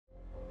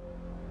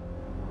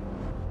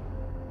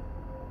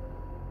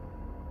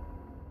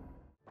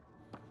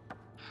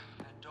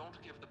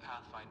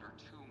Pathfinder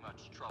too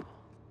much trouble.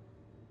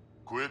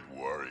 Quit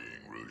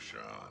worrying,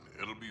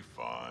 Rushan. It'll be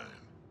fine.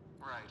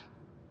 Right.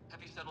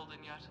 Have you settled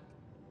in yet?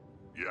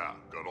 Yeah,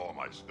 got all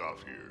my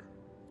stuff here.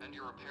 And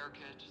your repair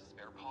kit,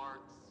 spare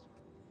parts?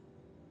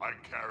 I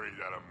carry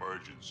that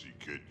emergency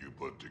kit you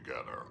put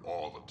together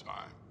all the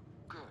time.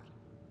 Good.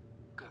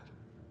 Good.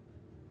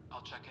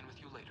 I'll check in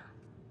with you later.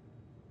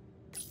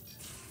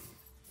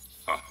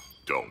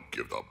 Don't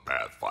give the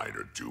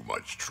Pathfinder too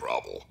much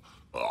trouble.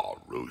 Oh,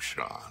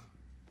 Rushan.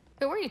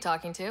 Who were you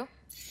talking to?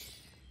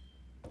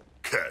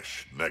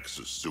 Kesh,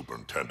 Nexus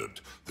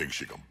Superintendent, thinks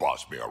she can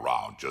boss me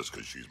around just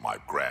because she's my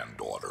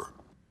granddaughter.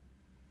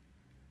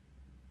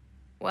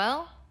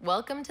 Well,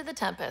 welcome to the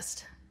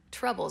Tempest.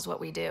 Trouble's what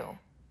we do.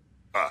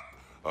 I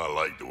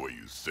like the way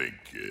you think,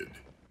 kid.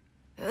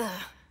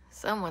 Ugh,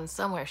 someone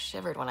somewhere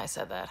shivered when I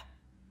said that.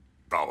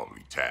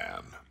 Probably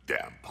Tan.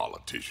 Damn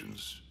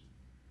politicians.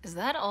 Is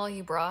that all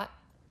you brought?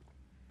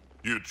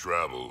 You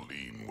travel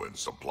lean when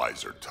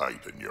supplies are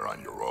tight and you're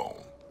on your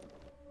own.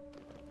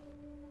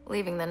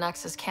 Leaving the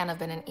Nexus can't have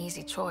been an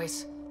easy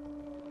choice.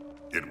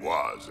 It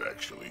was,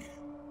 actually.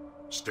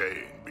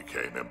 Staying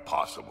became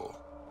impossible.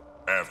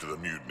 After the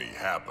mutiny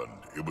happened,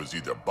 it was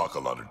either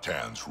buckle under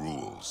Tan's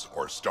rules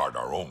or start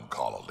our own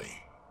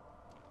colony.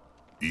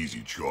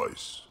 Easy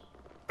choice.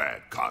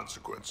 Bad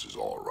consequences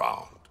all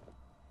around.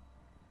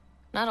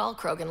 Not all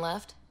Krogan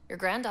left. Your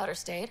granddaughter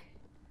stayed.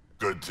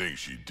 Good thing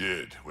she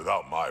did.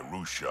 Without my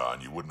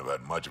Rushan, you wouldn't have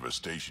had much of a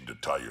station to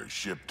tie your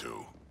ship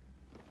to.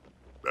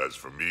 As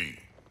for me,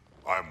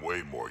 I'm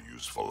way more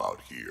useful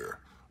out here.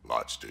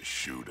 Lots to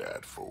shoot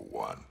at, for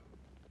one.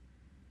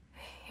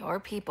 Your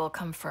people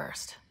come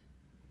first.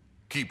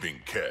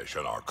 Keeping Kesh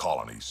and our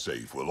colony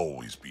safe will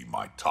always be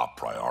my top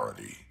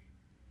priority.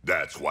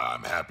 That's why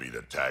I'm happy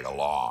to tag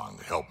along,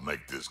 help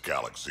make this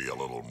galaxy a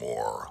little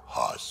more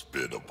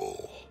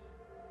hospitable.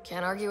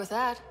 Can't argue with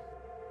that.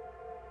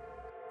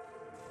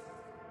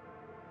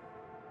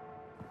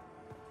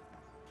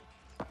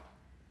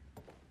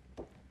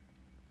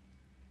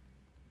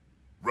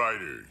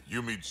 Ryder,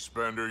 you meet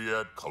Spender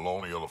yet?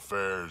 Colonial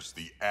Affairs,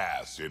 the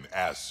ass in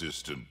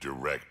Assistant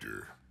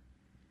Director.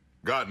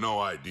 Got no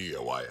idea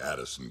why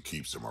Addison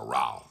keeps him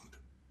around.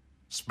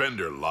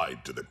 Spender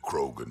lied to the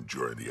Krogan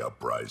during the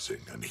uprising,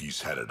 and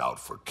he's headed out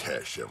for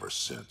Kesh ever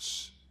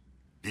since.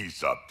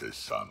 He's up to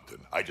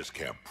something. I just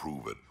can't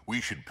prove it. We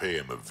should pay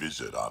him a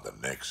visit on the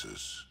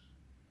Nexus.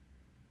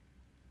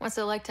 What's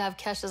it like to have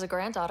Kesh as a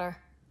granddaughter?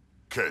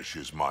 Kesh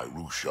is my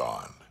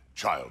Rushan,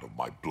 child of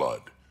my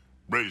blood.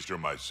 Raised her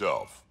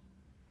myself.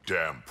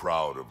 Damn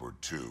proud of her,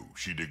 too.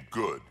 She did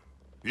good,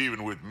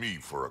 even with me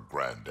for a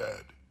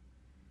granddad.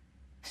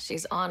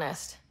 She's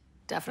honest.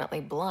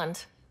 Definitely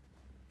blunt.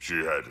 She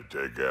had to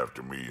take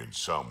after me in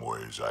some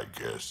ways, I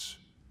guess.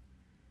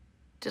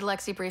 Did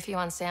Lexi brief you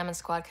on Sam and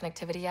squad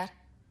connectivity yet?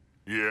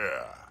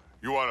 Yeah.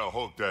 You want to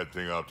hook that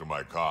thing up to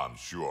my comms,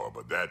 sure,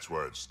 but that's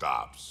where it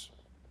stops.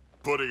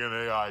 Putting an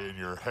AI in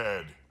your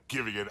head,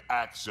 giving it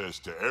access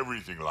to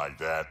everything like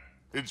that,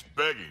 it's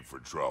begging for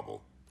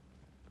trouble.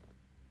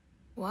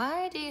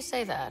 Why do you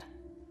say that?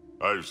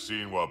 I've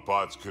seen what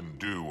bots can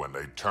do when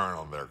they turn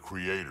on their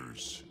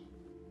creators.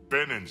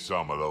 Been in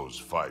some of those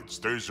fights.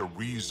 There's a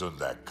reason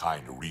that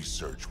kind of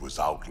research was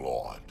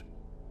outlawed.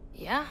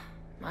 Yeah,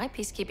 my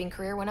peacekeeping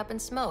career went up in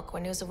smoke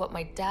when news of what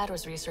my dad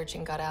was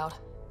researching got out.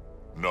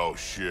 No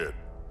shit.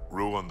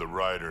 Ruined the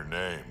Ryder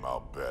name,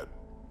 I'll bet.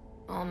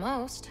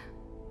 Almost.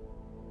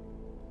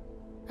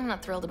 I'm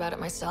not thrilled about it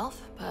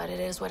myself, but it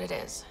is what it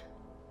is.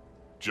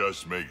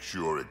 Just make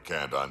sure it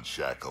can't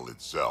unshackle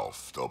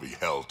itself. There'll be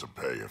hell to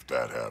pay if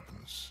that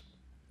happens.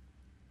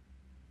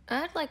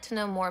 I'd like to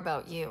know more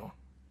about you.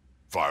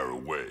 Fire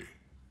away.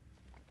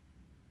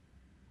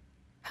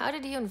 How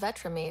did you and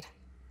Vetra meet?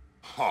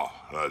 Huh,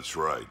 that's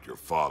right. Your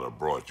father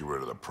brought you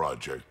into the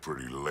project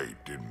pretty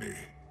late, didn't he?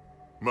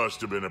 Must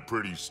have been a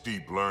pretty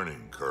steep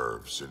learning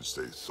curve since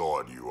they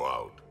thawed you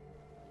out.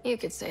 You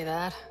could say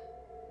that.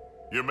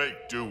 You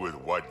make do with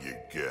what you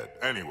get.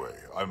 Anyway,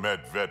 I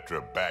met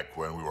Vetra back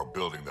when we were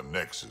building the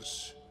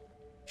Nexus.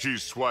 She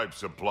swiped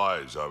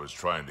supplies I was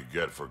trying to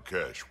get for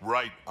Kesh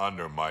right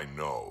under my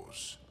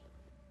nose.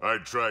 I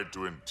tried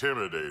to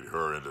intimidate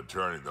her into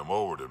turning them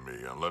over to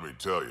me, and let me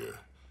tell you,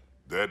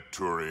 that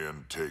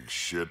Turian takes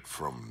shit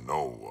from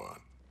no one.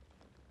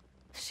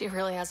 She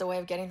really has a way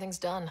of getting things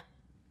done.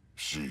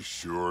 She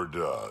sure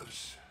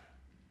does.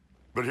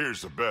 But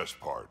here's the best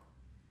part.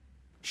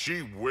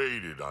 She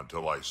waited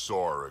until I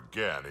saw her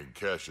again in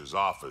Kesh's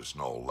office,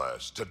 no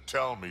less, to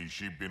tell me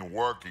she'd been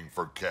working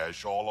for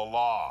Kesh all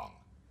along.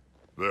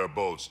 They're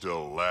both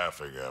still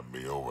laughing at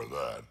me over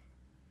that.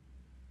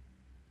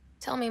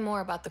 Tell me more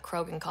about the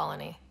Krogan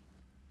colony.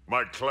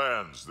 My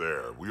clan's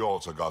there. We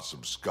also got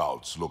some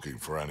scouts looking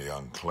for any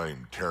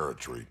unclaimed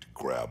territory to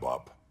grab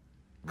up.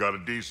 Got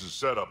a decent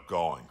setup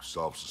going.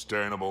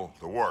 Self-sustainable,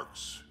 the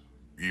works.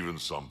 Even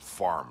some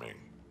farming.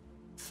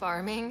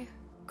 Farming?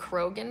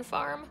 Krogan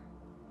farm?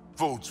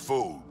 Food's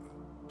food.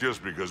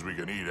 Just because we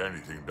can eat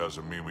anything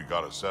doesn't mean we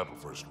gotta settle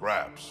for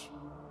scraps.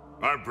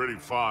 I'm pretty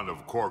fond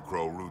of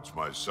Corcrow roots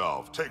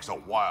myself. Takes a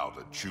while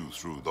to chew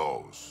through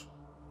those.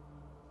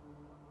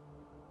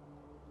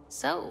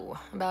 So,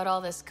 about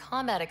all this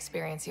combat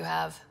experience you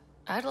have,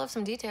 I'd love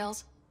some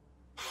details.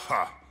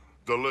 Ha!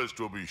 The list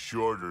will be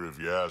shorter if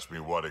you ask me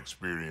what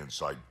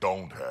experience I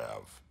don't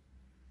have.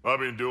 I've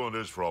been doing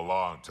this for a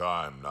long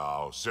time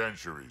now.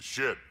 Centuries.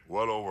 Shit,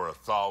 well over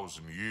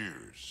 1,000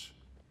 years.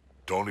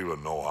 Don't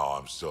even know how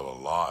I'm still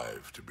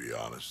alive, to be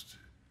honest.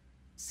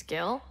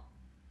 Skill?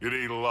 You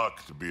need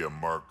luck to be a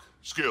merc.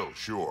 Skill,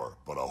 sure,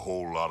 but a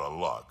whole lot of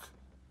luck.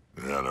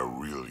 And a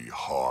really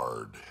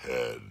hard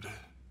head.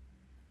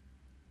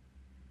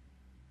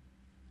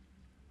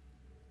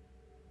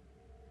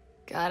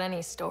 Got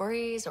any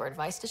stories or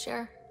advice to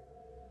share?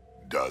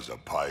 Does a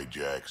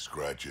piejack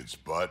scratch its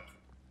butt?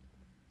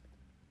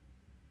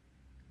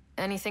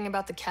 Anything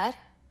about the cat?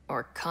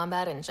 Or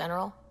combat in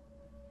general?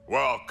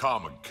 Well,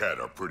 common cat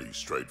are pretty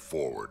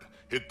straightforward.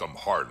 Hit them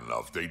hard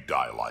enough, they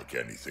die like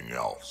anything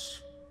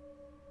else.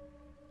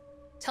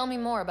 Tell me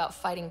more about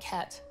fighting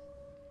cat.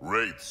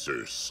 Wraiths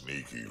are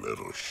sneaky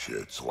little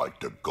shits, like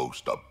to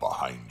ghost up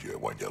behind you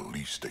when you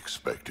least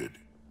expect it.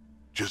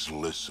 Just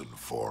listen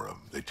for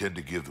them. They tend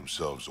to give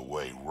themselves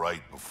away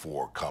right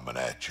before coming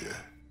at you.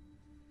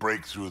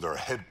 Break through their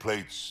head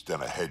plates,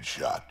 then a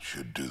headshot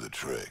should do the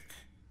trick.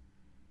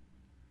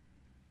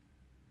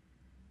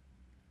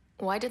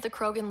 Why did the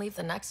Krogan leave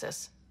the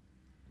Nexus?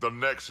 The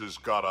Nexus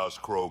got us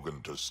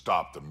Krogan to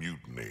stop the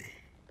mutiny.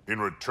 In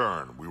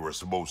return, we were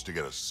supposed to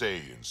get a say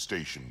in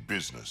station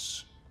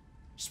business.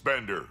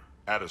 Spender,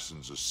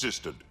 Addison's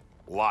assistant,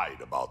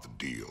 lied about the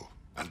deal,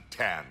 and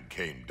Tan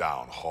came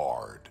down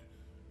hard.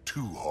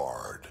 Too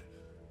hard.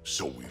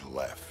 So we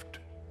left.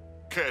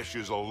 Kesh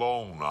is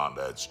alone on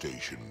that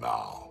station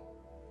now.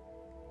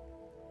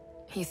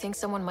 You think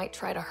someone might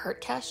try to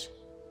hurt Kesh?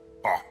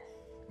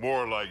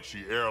 More like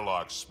she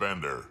airlocks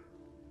Spender.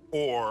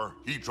 Or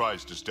he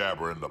tries to stab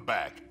her in the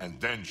back, and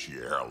then she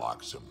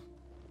airlocks him.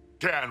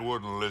 Tan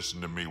wouldn't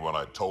listen to me when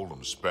I told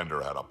him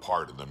Spender had a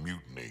part in the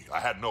mutiny. I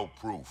had no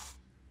proof.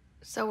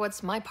 So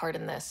what's my part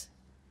in this?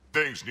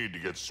 Things need to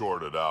get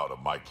sorted out,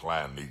 and my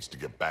clan needs to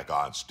get back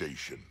on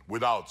station,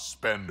 without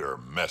Spender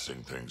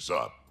messing things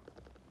up.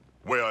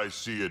 Way I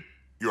see it,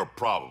 you're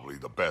probably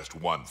the best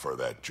one for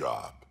that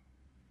job.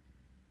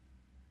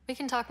 We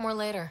can talk more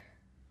later.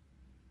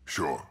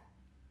 Sure.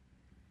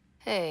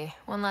 Hey,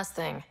 one last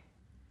thing.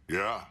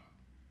 Yeah?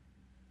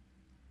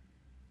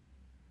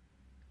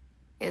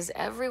 Is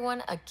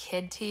everyone a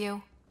kid to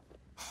you?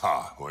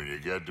 Ha, when you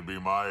get to be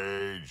my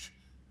age,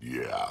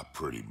 yeah,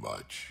 pretty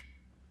much.